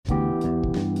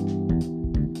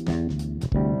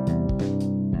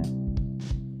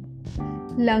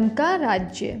लंका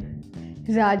राज्य,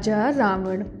 राजा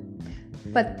रावण,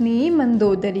 पत्नी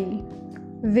मंदोदरी,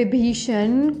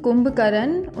 विभीषण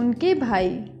कुंभकर्ण उनके भाई,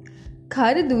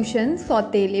 खरदूषण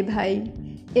सौतेले भाई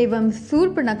एवं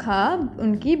शूर्पणखा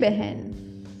उनकी बहन,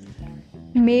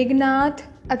 मेघनाथ,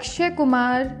 अक्षय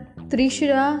कुमार,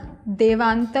 त्रिशरा,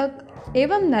 देवांतक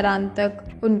एवं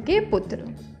नरांतक उनके पुत्र।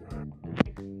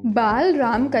 बाल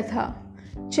राम कथा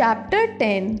चैप्टर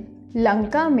 10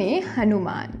 लंका में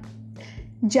हनुमान।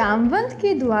 जामवंत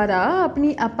के द्वारा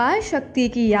अपनी अपार शक्ति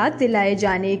की याद दिलाए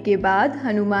जाने के बाद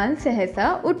हनुमान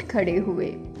सहसा उठ खड़े हुए।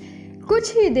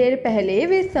 कुछ ही देर पहले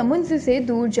वे समुद्र से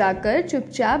दूर जाकर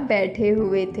चुपचाप बैठे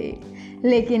हुए थे,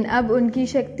 लेकिन अब उनकी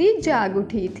शक्ति जाग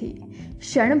उठी थी।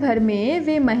 क्षण भर में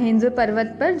वे महेंद्र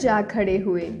पर्वत पर जा खड़े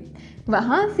हुए।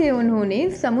 वहां से उन्होंने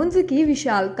समुद्र की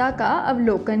विशालता का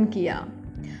अवलोकन किया।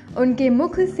 उनके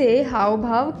मुख से हाव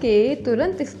भाव के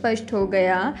तुरंत स्पष्ट हो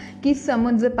गया कि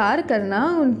समुद्र पार करना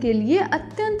उनके लिए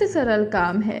अत्यंत सरल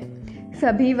काम है।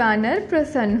 सभी वानर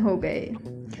प्रसन्न हो गए।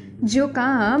 जो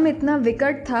काम इतना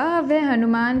विकट था वह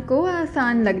हनुमान को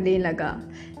आसान लगने लगा।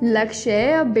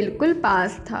 लक्ष्य अब बिल्कुल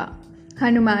पास था।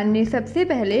 हनुमान ने सबसे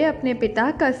पहले अपने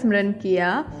पिता का स्मरण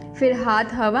किया, फिर हाथ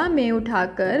हवा में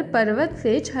उठाकर पर्वत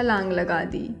से छलांग लगा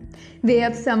दी। वे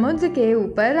अब समुद्र के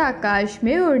ऊपर आकाश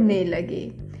में उड़ने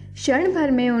लगे। क्षण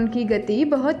भर में उनकी गति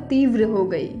बहुत तीव्र हो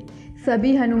गई।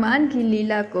 सभी हनुमान की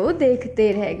लीला को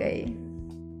देखते रह गए।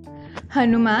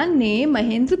 हनुमान ने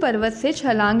महेंद्र पर्वत से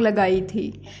छलांग लगाई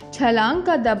थी। छलांग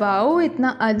का दबाव इतना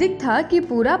अधिक था कि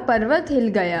पूरा पर्वत हिल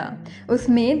गया।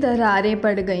 उसमें दरारें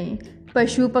पड़ गईं।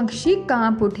 पशु पक्षी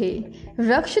कांप उठे।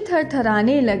 वृक्ष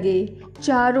थरथराने लगे।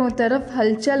 चारों तरफ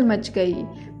हलचल मच गई।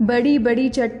 बड़ी बड़ी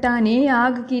चट्टानें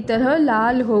आग की तरह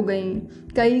लाल हो गईं।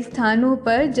 कई स्थानों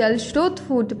पर जल स्रोत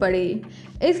फूट पड़े।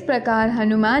 इस प्रकार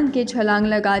हनुमान के छलांग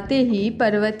लगाते ही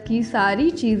पर्वत की सारी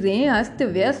चीजें अस्त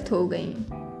व्यस्त हो गईं।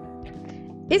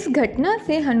 इस घटना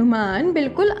से हनुमान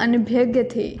बिल्कुल अनभिज्ञ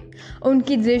थे।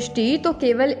 उनकी दृष्टि तो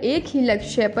केवल एक ही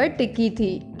लक्ष्य पर टिकी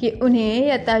थी कि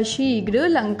उन्हें यथाशीघ्र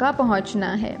लंका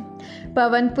पहुंचना है।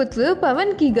 पवन पुत्र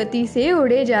पवन की गति से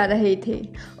उड़े जा रहे थे।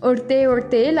 उड़ते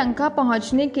उड़ते लंका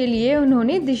पहुंचने के लिए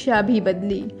उन्होंने दिशा भी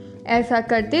बदली। ऐसा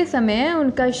करते समय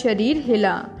उनका शरीर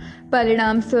हिला।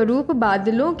 परिणाम स्वरूप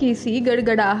बादलों की सी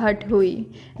गड़गड़ाहट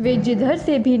हुई। वे जिधर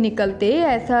से भी निकलते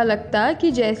ऐसा लगता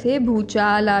कि जैसे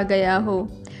भूचाल आ गया हो।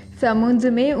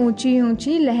 समुद्र में ऊंची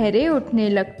ऊंची लहरें उठने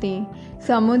लगती।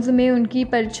 समुद्र में उनकी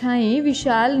परछाई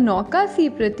विशाल नौका सी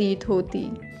प्रतीत होती।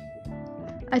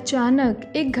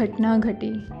 अचानक एक घटना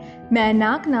घटी।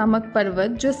 मैनाक नामक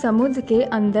पर्वत जो समुद्र के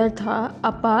अंदर था,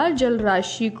 अपार जल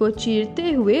राशि को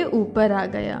चीरते हुए ऊपर आ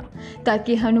गया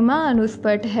ताकि हनुमान उस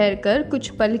पर ठहरकर कुछ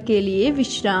पल के लिए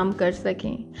विश्राम कर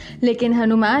सकें। लेकिन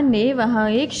हनुमान ने वहां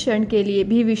एक क्षण के लिए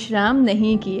भी विश्राम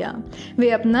नहीं किया। वे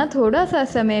अपना थोड़ा सा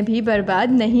समय भी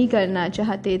बर्बाद नहीं करना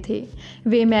चाहते थे।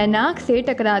 वे मैनाक से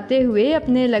टकराते हुए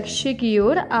अपने लक्ष्य की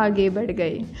ओर आगे बढ़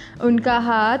गए। उनका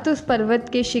हाथ उस पर्वत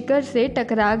के शिखर से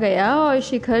टकरा गया और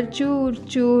शिखर चूर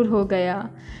चूर हो गया।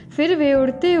 फिर वे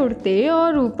उड़ते उड़ते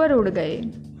और ऊपर उड़ गए।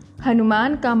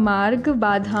 हनुमान का मार्ग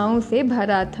बाधाओं से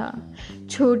भरा था।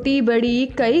 छोटी बड़ी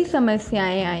कई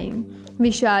समस्याएं आईं।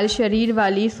 विशाल शरीर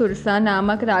वाली सुरसा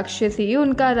नामक राक्षसी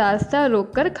उनका रास्ता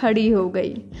रोककर खड़ी हो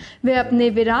गई। वे अपने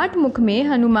विराट मुख में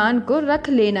हनुमान को रख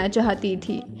लेना चाहती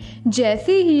थी।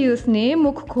 जैसे ही उसने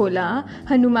मुख खोला,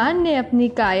 हनुमान ने अपनी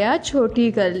काया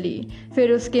छोटी कर ली।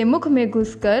 फिर उसके मुख में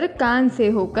घुसकर कान से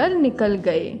होकर निकल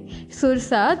गए।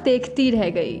 सुरसा देखती रह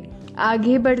गई।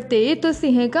 आगे बढ़ते तो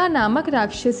सिंहिका नामक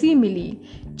राक्षसी मिली।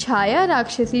 छाया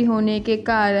राक्षसी होने के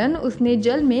कारण उसने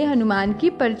जल में हनुमान की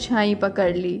परछाई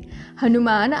पकड़ ली।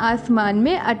 हनुमान आसमान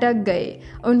में अटक गए।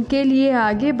 उनके लिए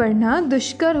आगे बढ़ना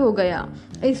दुष्कर हो गया।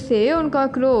 इससे उनका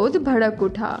क्रोध भड़क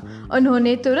उठा।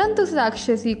 उन्होंने तुरंत उस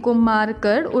राक्षसी को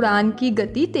मारकर उड़ान की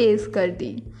गति तेज कर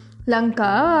दी।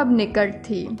 लंका अब निकट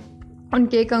थी।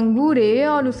 उनके कंगूरे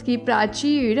और उसकी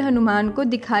प्राचीर हनुमान को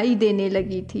दिखाई देने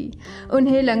लगी थी।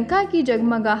 उन्हें लंका की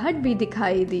जगमगाहट भी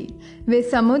दिखाई दी। वे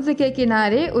समुद्र के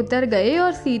किनारे उतर गए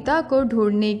और सीता को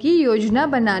ढूंढने की योजना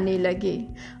बनाने लगे।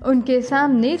 उनके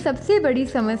सामने सबसे बड़ी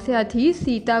समस्या थी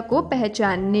सीता को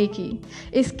पहचानने की।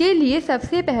 इसके लिए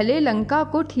सबसे पहले लंका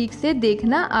को ठीक से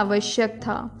देखना आवश्यक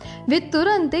था। वे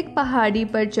तुरंत एक पहाड़ी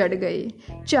पर चढ़ गए।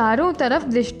 चारों तरफ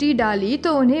दृष्टि डाली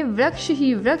तो उन्हें वृक्ष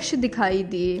ही वृक्ष दिखाई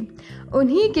दिए।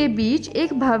 उन्हीं के बीच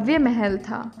एक भव्य महल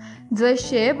था।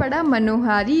 दृश्य बड़ा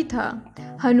मनोहारी था।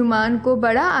 हनुमान को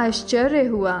बड़ा आश्चर्य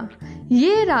हुआ।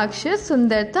 ये राक्षस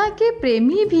सुंदरता के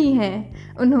प्रेमी भी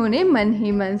हैं, उन्होंने मन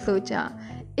ही मन सोचा।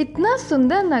 इतना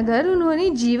सुंदर नगर उन्होंने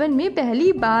जीवन में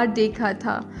पहली बार देखा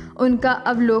था। उनका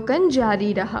अवलोकन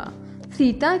जारी रहा।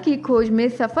 सीता की खोज में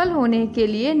सफल होने के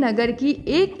लिए नगर की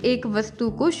एक एक वस्तु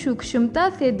को सूक्ष्मता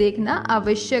से देखना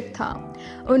आवश्यक था।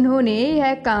 उन्होंने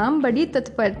यह काम बड़ी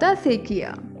तत्परता से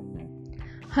किया।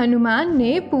 हनुमान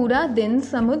ने पूरा दिन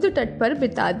समुद्र तट पर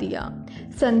बिता दिया।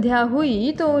 संध्या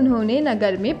हुई तो उन्होंने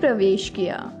नगर में प्रवेश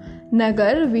किया।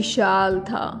 नगर विशाल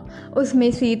था। उसमें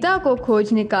सीता को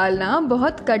खोज निकालना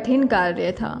बहुत कठिन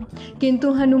कार्य था,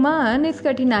 किंतु हनुमान इस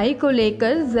कठिनाई को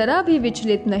लेकर जरा भी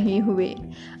विचलित नहीं हुए।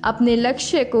 अपने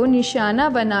लक्ष्य को निशाना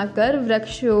बनाकर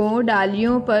वृक्षों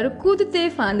डालियों पर कूदते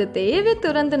फांदते वे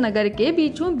तुरंत नगर के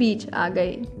बीचों बीच आ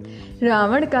गए।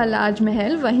 रावण का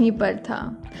राजमहल वहीं पर था।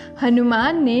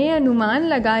 हनुमान ने अनुमान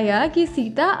लगाया कि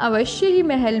सीता अवश्य ही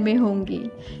महल में होंगी।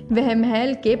 वह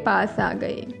महल के पास आ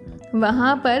गए।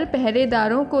 वहाँ पर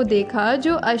पहरेदारों को देखा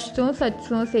जो अस्त्रों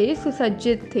शस्त्रों से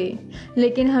सुसज्जित थे,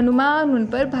 लेकिन हनुमान उन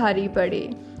पर भारी पड़े।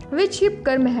 वे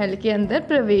छिपकर महल के अंदर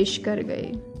प्रवेश कर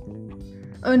गए।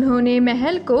 उन्होंने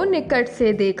महल को निकट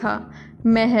से देखा।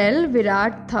 महल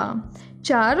विराट था।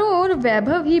 चारों ओर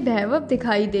वैभव ही वैभव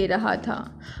दिखाई दे रहा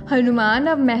था। हनुमान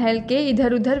अब महल के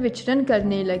इधर उधर विचरण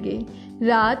करने लगे।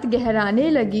 रात गहराने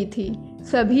लगी थी।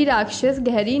 सभी राक्षस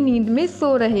गहरी नींद में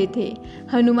सो रहे थे।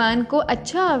 हनुमान को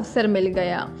अच्छा अवसर मिल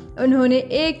गया। उन्होंने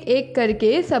एक एक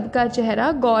करके सबका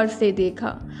चेहरा गौर से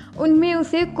देखा। उनमें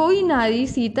उसे कोई नारी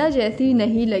सीता जैसी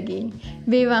नहीं लगी।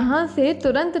 वे वहां से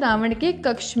तुरंत रावण के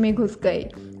कक्ष में घुस गए।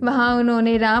 वहां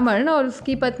उन्होंने रावण और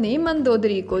उसकी पत्नी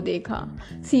मंदोदरी को देखा।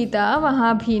 सीता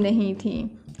वहां भी नहीं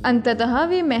थी। अंततः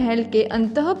वे महल के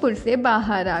अंतःपुर से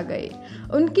बाहर आ गए।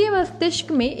 उनके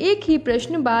मस्तिष्क में एक ही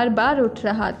प्रश्न बार बार उठ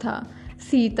रहा था,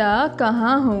 सीता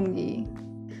कहाँ होंगी।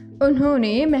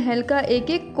 उन्होंने महल का एक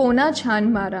एक कोना छान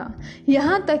मारा,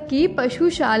 यहाँ तक कि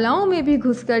पशुशालाओं में भी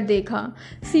घुसकर देखा।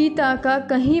 सीता का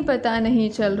कहीं पता नहीं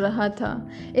चल रहा था।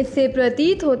 इससे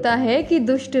प्रतीत होता है कि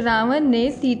दुष्ट रावण ने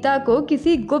सीता को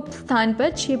किसी गुप्त स्थान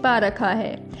पर छिपा रखा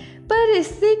है। पर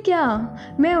इससे क्या,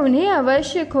 मैं उन्हें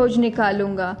अवश्य खोज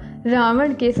निकालूंगा।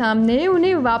 रावण के सामने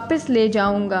उन्हें वापस ले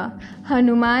जाऊंगा,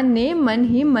 हनुमान ने मन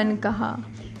ही मन कहा।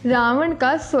 रावण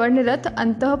का स्वर्ण रथ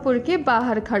अंतःपुर के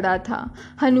बाहर खड़ा था।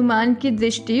 हनुमान की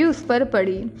दृष्टि उस पर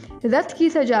पड़ी। रथ की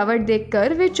सजावट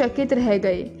देखकर वे चकित रह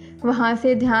गए। वहां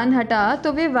से ध्यान हटा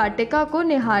तो वे वाटिका को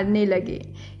निहारने लगे।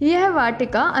 यह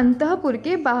वाटिका अंतःपुर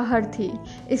के बाहर थी।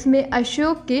 इसमें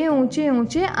अशोक के ऊंचे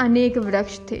ऊंचे अनेक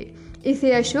वृक्ष थे।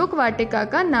 इसे अशोक वाटिका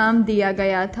का नाम दिया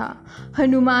गया था।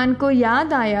 हनुमान को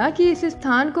याद आया कि इस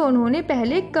स्थान को उन्होंने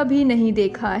पहले कभी नहीं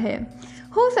देखा है।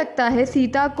 हो सकता है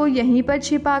सीता को यहीं पर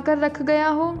छिपा कर रख गया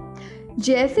हो।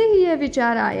 जैसे ही यह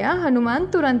विचार आया, हनुमान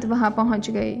तुरंत वहां पहुंच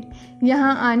गए।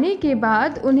 यहां आने के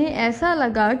बाद उन्हें ऐसा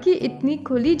लगा कि इतनी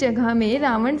खुली जगह में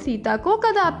रावण सीता को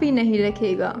कदापि नहीं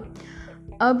रखेगा।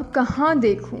 अब कहाँ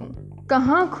देखूं,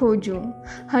 कहाँ खोजूं?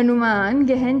 हनुमान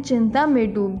गहन चिंता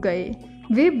में डूब गए।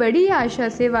 वे बड़ी आशा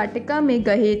से वाटिका में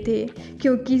गए थे,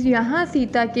 क्योंकि यहाँ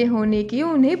सीता के होने की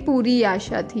उन्हें पूरी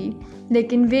आशा थी,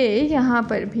 लेकिन वे यहाँ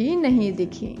पर भी नहीं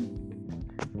दिखी।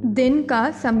 दिन का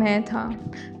समय था।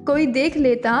 कोई देख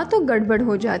लेता तो गड़बड़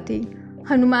हो जाती।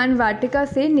 हनुमान वाटिका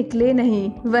से निकले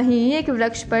नहीं, वहीं एक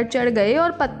वृक्ष पर चढ़ गए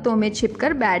और पत्तों में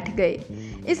छिपकर बैठ गए।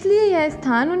 इसलिए यह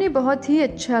स्थान उन्हें बहुत ही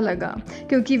अच्छा लगा,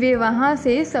 क्योंकि वे वहां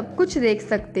से सब कुछ देख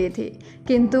सकते थे,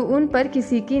 किंतु उन पर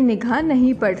किसी की निगाह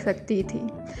नहीं पड़ सकती थी।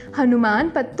 हनुमान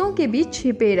पत्तों के बीच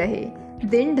छिपे रहे।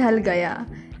 दिन ढल गया,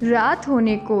 रात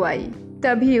होने को आई।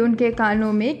 तभी उनके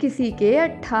कानों में किसी के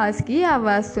अट्ठास की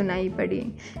आवाज़ सुनाई पड़ी।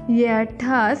 यह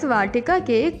अट्ठास वाटिका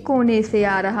के एक कोने से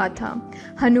आ रहा था।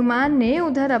 हनुमान ने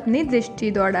उधर अपनी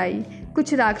दृष्टि दौड़ाई।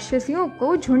 कुछ राक्षसियों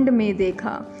को झुंड में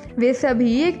देखा। वे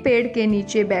सभी एक पेड़ के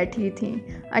नीचे बैठी थीं।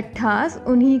 अट्ठास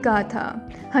उन्हीं का था।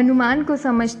 हनुमान को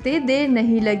समझते देर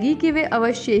नहीं लगी कि वे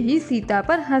अवश्य ही सीता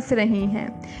पर हंस रही हैं।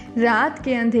 रात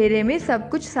के अंधेरे में सब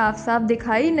कुछ साफ साफ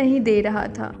दिखाई नहीं दे रहा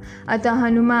था, अतः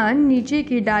हनुमान नीचे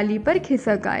की डाली पर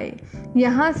खिसक आए।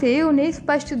 यहाँ से उन्हें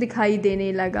स्पष्ट दिखाई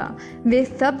देने लगा। वे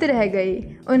स्तब्ध रह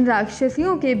गए। उन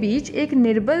राक्षसियों के बीच एक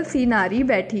निर्बल सी नारी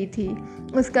बैठी थी।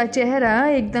 उसका चेहरा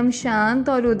एकदम शांत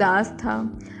और उदास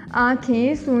था।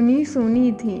 आंखें सूनी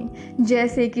सूनी थीं,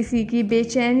 जैसे किसी की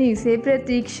बेचैनी से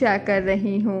प्रतीक्षा कर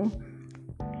रही हों।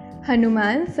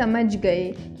 हनुमान समझ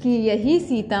गए कि यही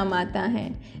सीता माता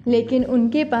हैं, लेकिन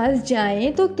उनके पास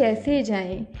जाएं तो कैसे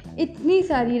जाएं? इतनी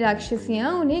सारी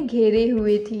राक्षसियां उन्हें घेरे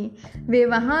हुए थीं। वे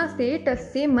वहां से टस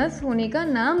से मस होने का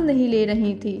नाम नहीं ले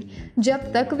रही थी।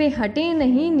 जब तक वे हटे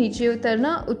नहीं, नीचे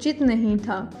उतरना उचित नहीं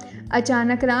था।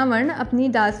 अचानक रावण अपनी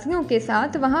दासियों के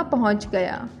साथ वहां पहुंच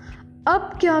गया।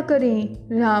 अब क्या करें?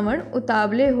 रावण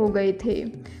उतावले हो गए थे।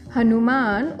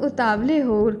 हनुमान उतावले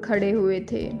हो खड़े हुए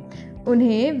थे।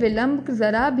 उन्हें विलंब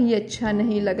ज़रा भी अच्छा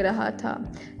नहीं लग रहा था,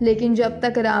 लेकिन जब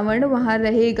तक रावण वहाँ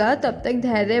रहेगा तब तक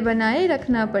धैर्य बनाए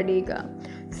रखना पड़ेगा।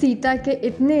 सीता के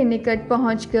इतने निकट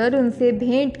पहुंचकर उनसे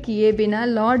भेंट किए बिना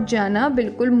लौट जाना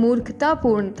बिल्कुल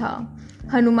मूर्खतापूर्ण था।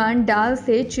 हनुमान डाल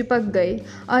से चिपक गए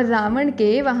और रावण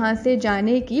के वहां से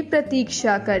जाने की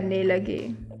प्रतीक्षा करने लगे।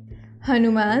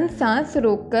 हनुमान सांस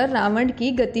रोककर रावण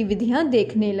की गतिविधियां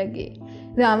देखने लगे।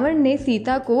 रावण ने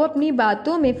सीता को अपनी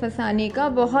बातों में फंसाने का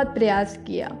बहुत प्रयास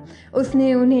किया।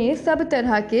 उसने उन्हें सब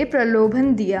तरह के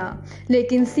प्रलोभन दिया,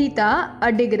 लेकिन सीता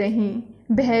अडिग रहीं।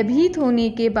 भयभीत होने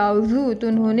के बावजूद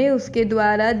उन्होंने उसके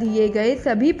द्वारा दिए गए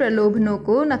सभी प्रलोभनों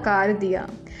को नकार दिया।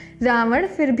 रावण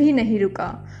फिर भी नहीं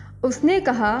रुका। उसने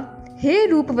कहा, हे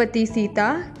रूपवती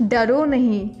सीता, डरो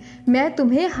नहीं, मैं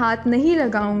तुम्हें हाथ नहीं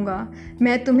लगाऊंगा।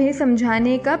 मैं तुम्हें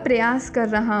समझाने का प्रयास कर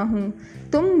रहा हूँ।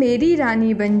 तुम मेरी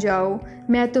रानी बन जाओ,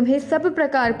 मैं तुम्हें सब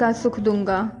प्रकार का सुख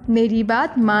दूंगा। मेरी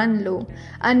बात मान लो,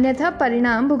 अन्यथा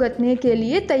परिणाम भुगतने के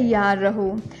लिए तैयार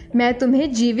रहो। मैं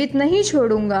तुम्हें जीवित नहीं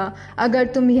छोड़ूंगा। अगर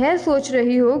तुम यह सोच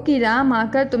रही हो कि राम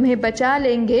आकर तुम्हें बचा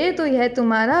लेंगे तो यह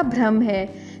तुम्हारा भ्रम है।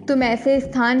 तुम ऐसे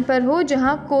स्थान पर हो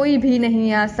जहाँ कोई भी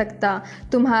नहीं आ सकता,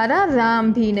 तुम्हारा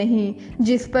राम भी नहीं,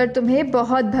 जिस पर तुम्हें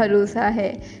बहुत भरोसा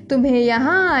है। तुम्हें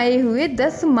यहाँ आए हुए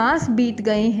 10 मास बीत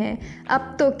गए हैं,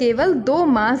 अब तो केवल 2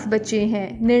 मास बचे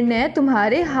हैं। निर्णय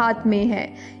तुम्हारे हाथ में है,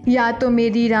 या तो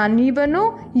मेरी रानी बनो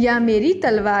या मेरी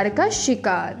तलवार का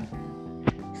शिकार।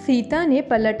 सीता ने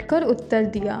पलटकर उत्तर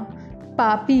दिया,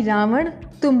 पापी रावण,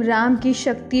 तुम राम की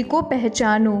शक्ति को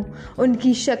पहचानो।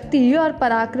 उनकी शक्ति और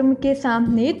पराक्रम के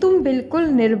सामने तुम बिल्कुल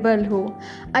निर्बल हो।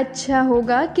 अच्छा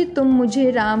होगा कि तुम मुझे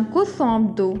राम को सौंप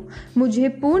दो। मुझे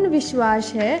पूर्ण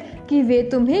विश्वास है कि वे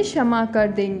तुम्हें क्षमा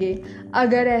कर देंगे।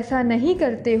 अगर ऐसा नहीं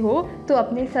करते हो तो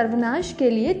अपने सर्वनाश के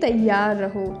लिए तैयार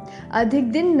रहो।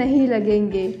 अधिक दिन नहीं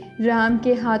लगेंगे, राम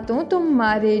के हाथों तुम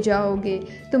मारे जाओगे।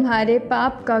 तुम्हारे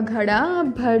पाप का घड़ा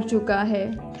अब भर चुका है।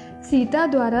 सीता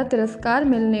द्वारा तिरस्कार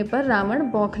मिलने पर रावण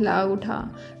बौखला उठा।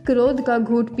 क्रोध का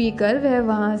घूंट पीकर वह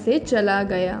वहां से चला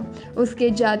गया। उसके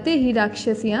जाते ही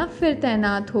राक्षसियां फिर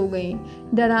तैनात हो गईं।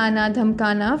 डराना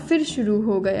धमकाना फिर शुरू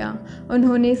हो गया।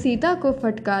 उन्होंने सीता को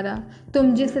फटकारा,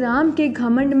 तुम जिस राम के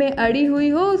घमंड में अड़ी हुई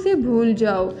हो उसे भूल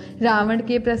जाओ। रावण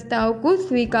के प्रस्ताव को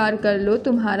स्वीकार कर लो,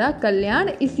 तुम्हारा कल्याण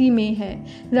इसी में है।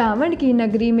 रावण की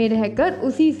नगरी में रहकर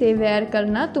उसी से वैर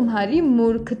करना तुम्हारी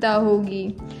मूर्खता होगी।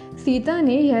 सीता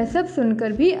ने यह सब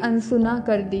सुनकर भी अनसुना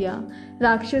कर दिया।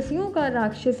 राक्षसियों का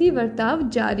राक्षसी बर्ताव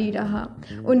जारी रहा।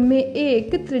 उनमें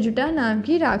एक त्रिजटा नाम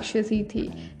की राक्षसी थी।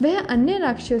 वह अन्य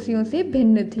राक्षसियों से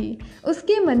भिन्न थी।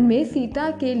 उसके मन में सीता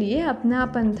के लिए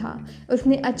अपनापन था।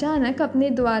 उसने अचानक अपने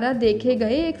द्वारा देखे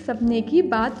गए एक सपने की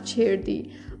बात छेड़ दी।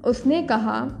 उसने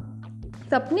कहा,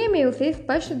 सपने में उसे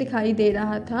स्पष्ट दिखाई दे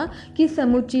रहा था कि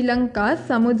समूची लंका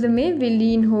समुद्र में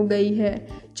विलीन हो गई है।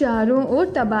 चारों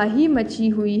ओर तबाही मची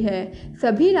हुई है।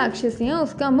 सभी राक्षसियां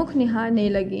उसका मुख निहारने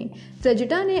लगीं।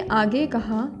 त्रिजटा ने आगे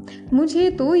कहा, मुझे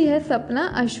तो यह सपना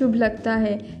अशुभ लगता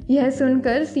है। यह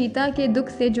सुनकर सीता के दुख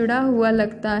से जुड़ा हुआ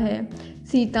लगता है।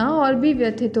 सीता और भी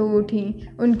व्यथित हो उठी।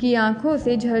 उनकी आंखों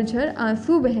से झरझर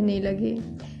आंसू बहने लगे।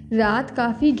 रात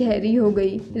काफ़ी गहरी हो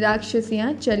गई।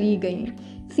 राक्षसियां चली गईं।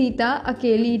 सीता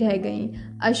अकेली रह गईं।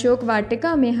 अशोक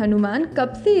वाटिका में हनुमान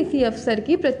कब से इसी अवसर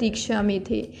की प्रतीक्षा में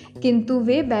थे, किंतु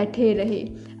वे बैठे रहे,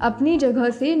 अपनी जगह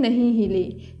से नहीं हिले।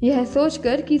 यह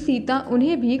सोचकर कि सीता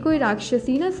उन्हें भी कोई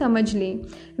राक्षसी न समझ ले,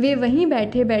 वे वहीं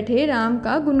बैठे बैठे राम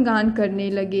का गुणगान करने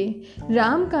लगे।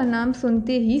 राम का नाम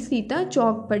सुनते ही सीता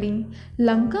चौंक पड़ी।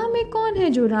 लंका में कौन है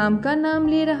जो राम का नाम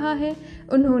ले रहा है?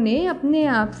 उन्होंने अपने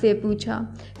आप से पूछा।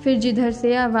 फिर जिधर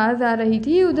से आवाज़ आ रही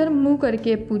थी उधर मुंह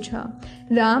करके पूछा,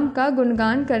 राम का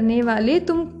गुणगान करने वाले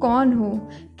तुम कौन हो?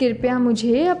 कृपया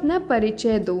मुझे अपना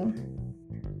परिचय दो।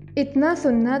 इतना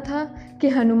सुनना था कि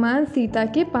हनुमान सीता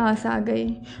के पास आ गए।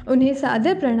 उन्हें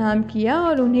सादर प्रणाम किया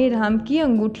और उन्हें राम की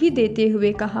अंगूठी देते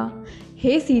हुए कहा,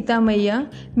 हे सीता मैया,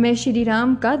 मैं श्री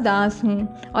राम का दास हूँ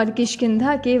और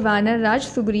किष्किंधा के वानर राज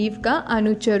सुग्रीव का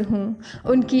अनुचर हूँ।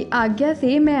 उनकी आज्ञा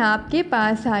से मैं आपके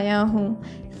पास आया हूँ।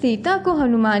 सीता को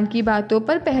हनुमान की बातों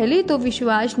पर पहले तो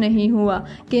विश्वास नहीं हुआ,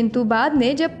 किंतु बाद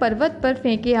में जब पर्वत पर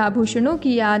फेंके आभूषणों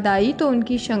की याद आई तो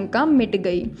उनकी शंका मिट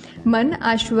गई। मन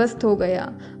आश्वस्त हो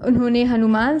गया। उन्होंने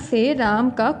हनुमान से राम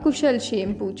का कुशल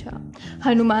क्षेम पूछा।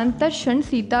 हनुमान तत्क्षण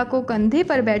सीता को कंधे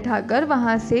पर बैठाकर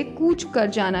वहां से कूच कर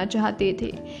जाना चाहते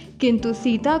थे, किंतु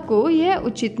सीता को यह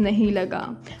उचित नहीं लगा।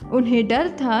 उन्हें डर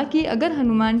था कि अगर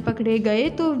हनुमान पकड़े गए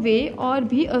तो वे और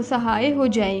भी असहाय हो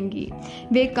जाएंगी।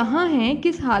 वे कहाँ हैं,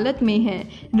 किस हालत में हैं,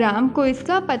 राम को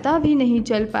इसका पता भी नहीं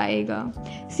चल पाएगा।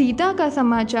 सीता का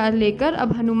समाचार लेकर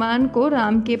अब हनुमान को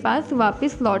राम के पास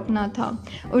वापस लौटना था।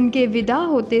 उनके विदा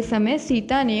होते समय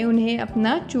सीता ने उन्हें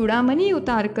अपना चूड़ामणि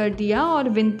उतार कर दिया और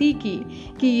विनती की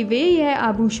कि वे यह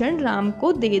आभूषण राम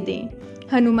को दे दें।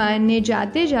 हनुमान ने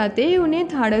जाते जाते उन्हें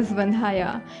ढाढ़स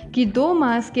बंधाया कि 2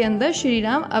 मास के अंदर श्री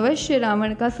राम अवश्य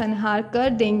रावण का संहार कर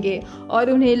देंगे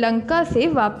और उन्हें लंका से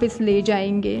वापस ले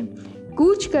जाएंगे।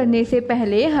 कूच करने से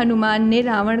पहले हनुमान ने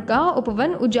रावण का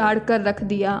उपवन उजाड़ कर रख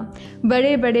दिया,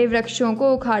 बड़े बड़े वृक्षों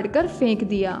को उखाड़कर फेंक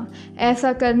दिया।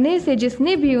 ऐसा करने से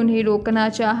जिसने भी उन्हें रोकना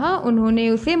चाहा उन्होंने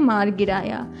उसे मार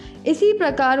गिराया। इसी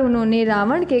प्रकार उन्होंने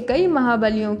रावण के कई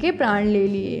महाबलियों के प्राण ले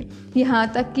लिए, यहाँ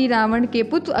तक कि रावण के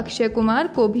पुत्र अक्षय कुमार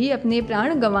को भी अपने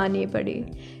प्राण गंवाने पड़े।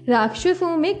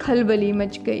 राक्षसों में खलबली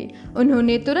मच गई।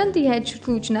 उन्होंने तुरंत यह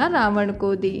सूचना रावण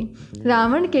को दी।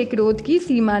 रावण के क्रोध की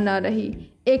सीमा न रही।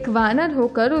 एक वानर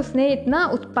होकर उसने इतना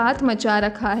उत्पात मचा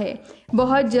रखा है,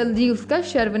 बहुत जल्दी उसका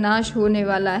सर्वनाश होने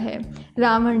वाला है,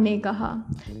 रावण ने कहा।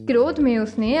 क्रोध में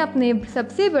उसने अपने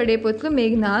सबसे बड़े पुत्र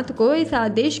मेघनाद को इस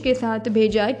आदेश के साथ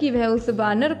भेजा कि वह उस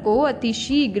वानर को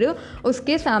अतिशीघ्र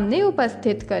उसके सामने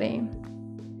उपस्थित करें।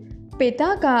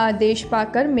 पिता का आदेश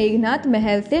पाकर मेघनाद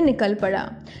महल से निकल पड़ा।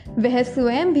 वह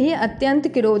स्वयं भी अत्यंत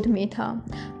क्रोध में था।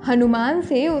 हनुमान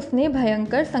से उसने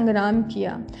भयंकर संग्राम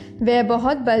किया। वह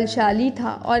बहुत बलशाली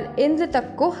था और इंद्र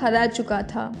तक को हरा चुका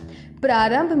था।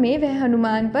 प्रारंभ में वह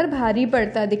हनुमान पर भारी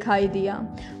पड़ता दिखाई दिया।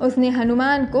 उसने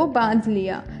हनुमान को बांध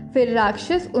लिया। फिर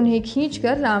राक्षस उन्हें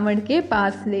खींचकर रावण के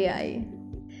पास ले आए।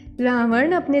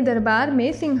 रावण अपने दरबार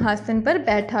में सिंहासन पर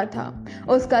बैठा था।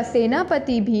 उसका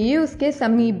सेनापति भी उसके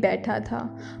समीप बैठा था।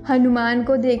 हनुमान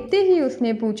को देखते ही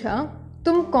उसने पूछा,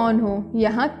 तुम कौन हो,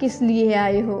 यहाँ किस लिए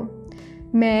आए हो?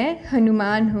 मैं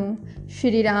हनुमान हूँ,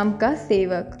 श्री राम का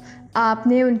सेवक।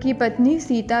 आपने उनकी पत्नी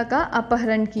सीता का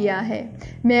अपहरण किया है।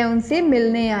 मैं उनसे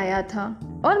मिलने आया था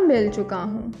और मिल चुका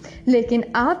हूँ, लेकिन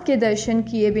आपके दर्शन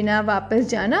किए बिना वापस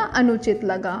जाना अनुचित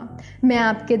लगा। मैं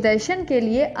आपके दर्शन के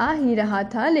लिए आ ही रहा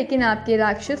था, लेकिन आपके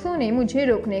राक्षसों ने मुझे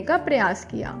रोकने का प्रयास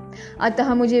किया,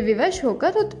 अतः मुझे विवश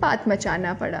होकर उत्पात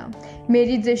मचाना पड़ा।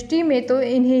 मेरी दृष्टि में तो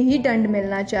इन्हें ही दंड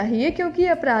मिलना चाहिए, क्योंकि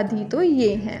अपराधी तो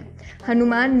ये हैं,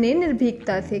 हनुमान ने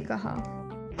निर्भीकता से कहा।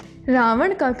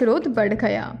 रावण का क्रोध बढ़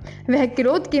गया। वह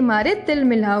क्रोध के मारे तिल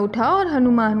मिला उठा और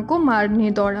हनुमान को मारने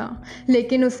दौड़ा,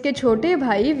 लेकिन उसके छोटे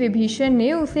भाई विभीषण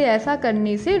ने उसे ऐसा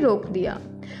करने से रोक दिया।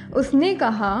 उसने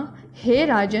कहा, हे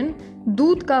राजन,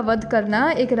 दूत का वध करना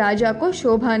एक राजा को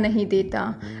शोभा नहीं देता।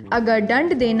 अगर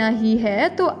दंड देना ही है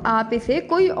तो आप इसे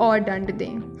कोई और दंड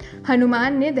दें।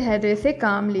 हनुमान ने धैर्य से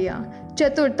काम लिया,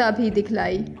 चतुरता भी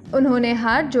दिखलाई। उन्होंने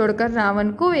हाथ जोड़कर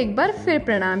रावण को एक बार फिर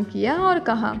प्रणाम किया और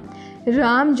कहा,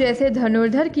 राम जैसे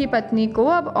धनुर्धर की पत्नी को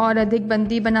अब और अधिक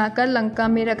बंदी बनाकर लंका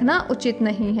में रखना उचित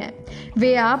नहीं है।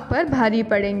 वे आप पर भारी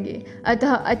पड़ेंगे,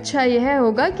 अतः अच्छा यह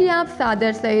होगा कि आप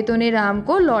सादर सहित उन्हें राम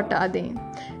को लौटा दें।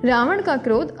 रावण का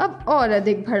क्रोध अब और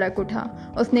अधिक भड़क उठा।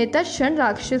 उसने तत्क्षण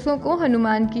राक्षसों को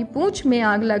हनुमान की पूंछ में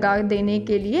आग लगा देने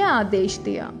के लिए आदेश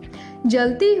दिया।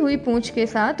 जलती हुई पूंछ के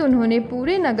साथ उन्होंने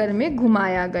पूरे नगर में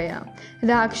घुमाया गया।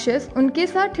 राक्षस उनके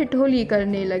साथ ठिठोली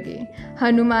करने लगे।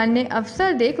 हनुमान ने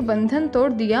अवसर देख बंधन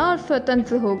तोड़ दिया और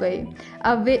स्वतंत्र हो गए।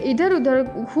 अब वे इधर उधर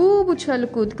खूब उछल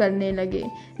कूद करने लगे,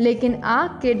 लेकिन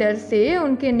आग के डर से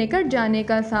उनके निकट जाने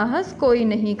का साहस कोई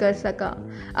नहीं कर सका।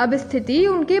 अब स्थिति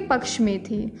उनके पक्ष में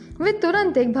थी। वे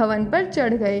तुरंत एक भवन पर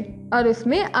चढ़ गए और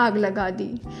उसमें आग लगा दी।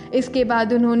 इसके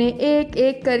बाद उन्होंने एक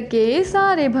एक करके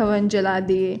सारे भवन जला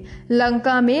दिए।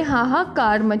 लंका में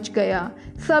हाहाकार मच गया।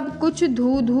 सब कुछ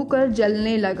धू धू कर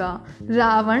जलने लगा।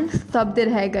 रावण स्तब्ध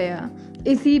रह गया।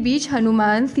 इसी बीच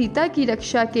हनुमान सीता की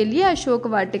रक्षा के लिए अशोक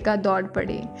वाटिका दौड़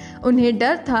पड़े। उन्हें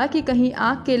डर था कि कहीं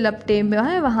आग के लपटे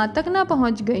में वहां तक न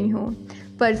पहुंच गई हों,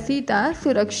 पर सीता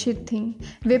सुरक्षित थीं।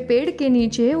 वे पेड़ के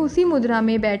नीचे उसी मुद्रा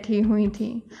में बैठी हुई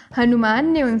थीं।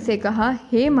 हनुमान ने उनसे कहा,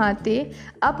 हे माते,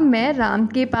 अब मैं राम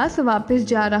के पास वापस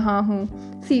जा रहा हूँ।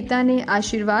 सीता ने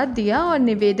आशीर्वाद दिया और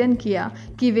निवेदन किया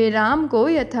कि वे राम को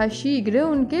यथाशीघ्र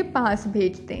उनके पास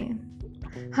भेज दें।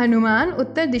 हनुमान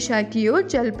उत्तर दिशा की ओर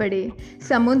चल पड़े,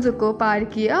 समुद्र को पार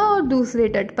किया और दूसरे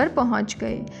तट पर पहुंच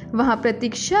गए। वहां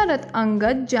प्रतीक्षारत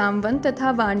अंगद, जामवंत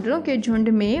तथा वानरों के झुंड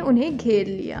में उन्हें घेर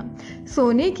लिया।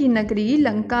 सोने की नगरी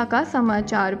लंका का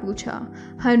समाचार पूछा।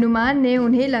 हनुमान ने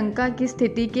उन्हें लंका की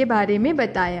स्थिति के बारे में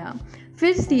बताया।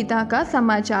 फिर सीता का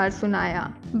समाचार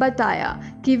सुनाया। बताया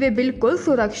कि वे बिल्कुल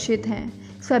सुरक्षित हैं।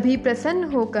 सभी प्रसन्न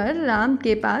होकर राम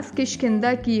के पास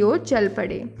किष्किंधा की ओर चल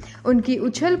पड़े। उनकी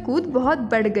उछल कूद बहुत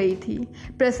बढ़ गई थी।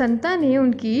 प्रसन्नता ने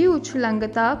उनकी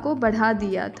उछलंगता को बढ़ा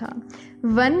दिया था।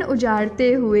 वन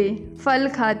उजाड़ते हुए, फल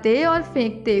खाते और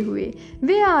फेंकते हुए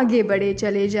वे आगे बढ़े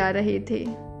चले जा रहे थे।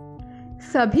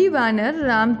 सभी वानर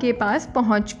राम के पास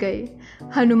पहुंच गए।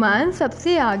 हनुमान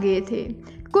सबसे आगे थे।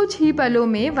 कुछ ही पलों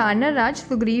में वानरराज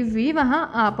सुग्रीव भी वहां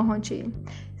आ पहुंचे।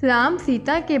 राम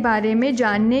सीता के बारे में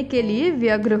जानने के लिए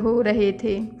व्यग्र हो रहे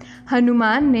थे।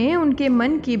 हनुमान ने उनके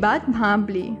मन की बात भांप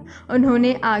ली।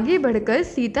 उन्होंने आगे बढ़कर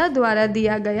सीता द्वारा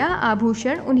दिया गया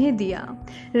आभूषण उन्हें दिया।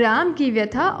 राम की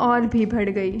व्यथा और भी बढ़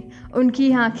गई।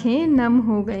 उनकी आंखें नम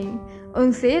हो गईं।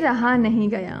 उनसे रहा नहीं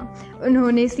गया।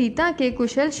 उन्होंने सीता के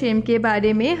कुशल क्षेम के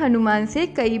बारे में हनुमान से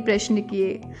कई प्रश्न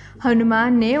किए।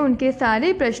 हनुमान ने उनके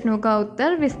सारे प्रश्नों का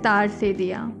उत्तर विस्तार से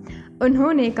दिया।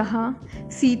 उन्होंने कहा,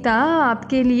 सीता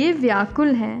आपके लिए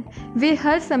व्याकुल हैं। वे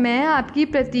हर समय आपकी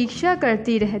प्रतीक्षा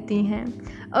करती रहती हैं।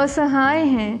 असहाय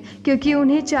हैं क्योंकि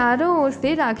उन्हें चारों ओर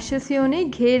से राक्षसियों ने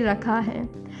घेर रखा है।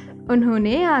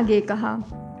 उन्होंने आगे कहा,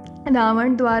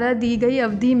 रावण द्वारा दी गई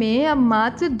अवधि में अब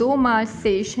मात्र 2 मास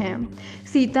शेष हैं।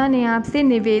 सीता ने आपसे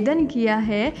निवेदन किया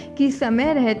है कि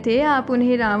समय रहते आप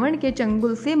उन्हें रावण के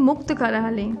चंगुल से मुक्त करा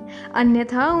लें,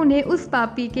 अन्यथा उन्हें उस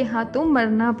पापी के हाथों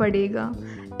मरना पड़ेगा।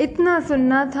 इतना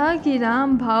सुनना था कि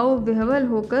राम भाव विह्वल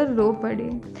होकर रो पड़े।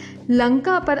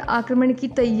 लंका पर आक्रमण की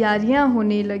तैयारियां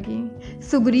होने लगीं।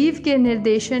 सुग्रीव के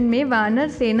निर्देशन में वानर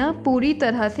सेना पूरी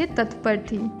तरह से तत्पर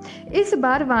थी। इस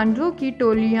बार वानरों की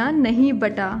टोलियां नहीं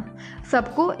बटा,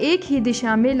 सबको एक ही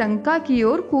दिशा में लंका की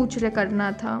ओर कूच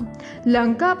करना था।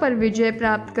 लंका पर विजय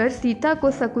प्राप्त कर सीता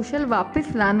को सकुशल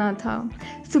वापस लाना था।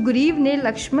 सुग्रीव ने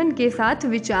लक्ष्मण के साथ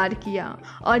विचार किया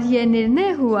और यह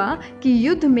निर्णय हुआ कि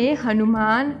युद्ध में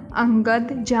हनुमान,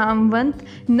 अंगद, जामवंत,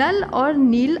 नल और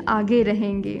नील आगे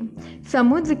रहेंगे।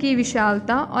 समुद्र की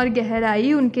विशालता और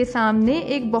गहराई उनके सामने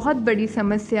एक बहुत बड़ी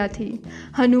समस्या थी।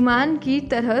 हनुमान की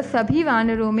तरह सभी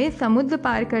वानरों में समुद्र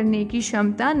पार करने की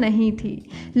क्षमता नहीं थी,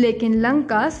 लेकिन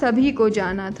लंका सभी को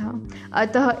जाना था।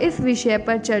 अतः इस विषय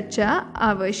पर चर्चा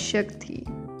आवश्यक थी।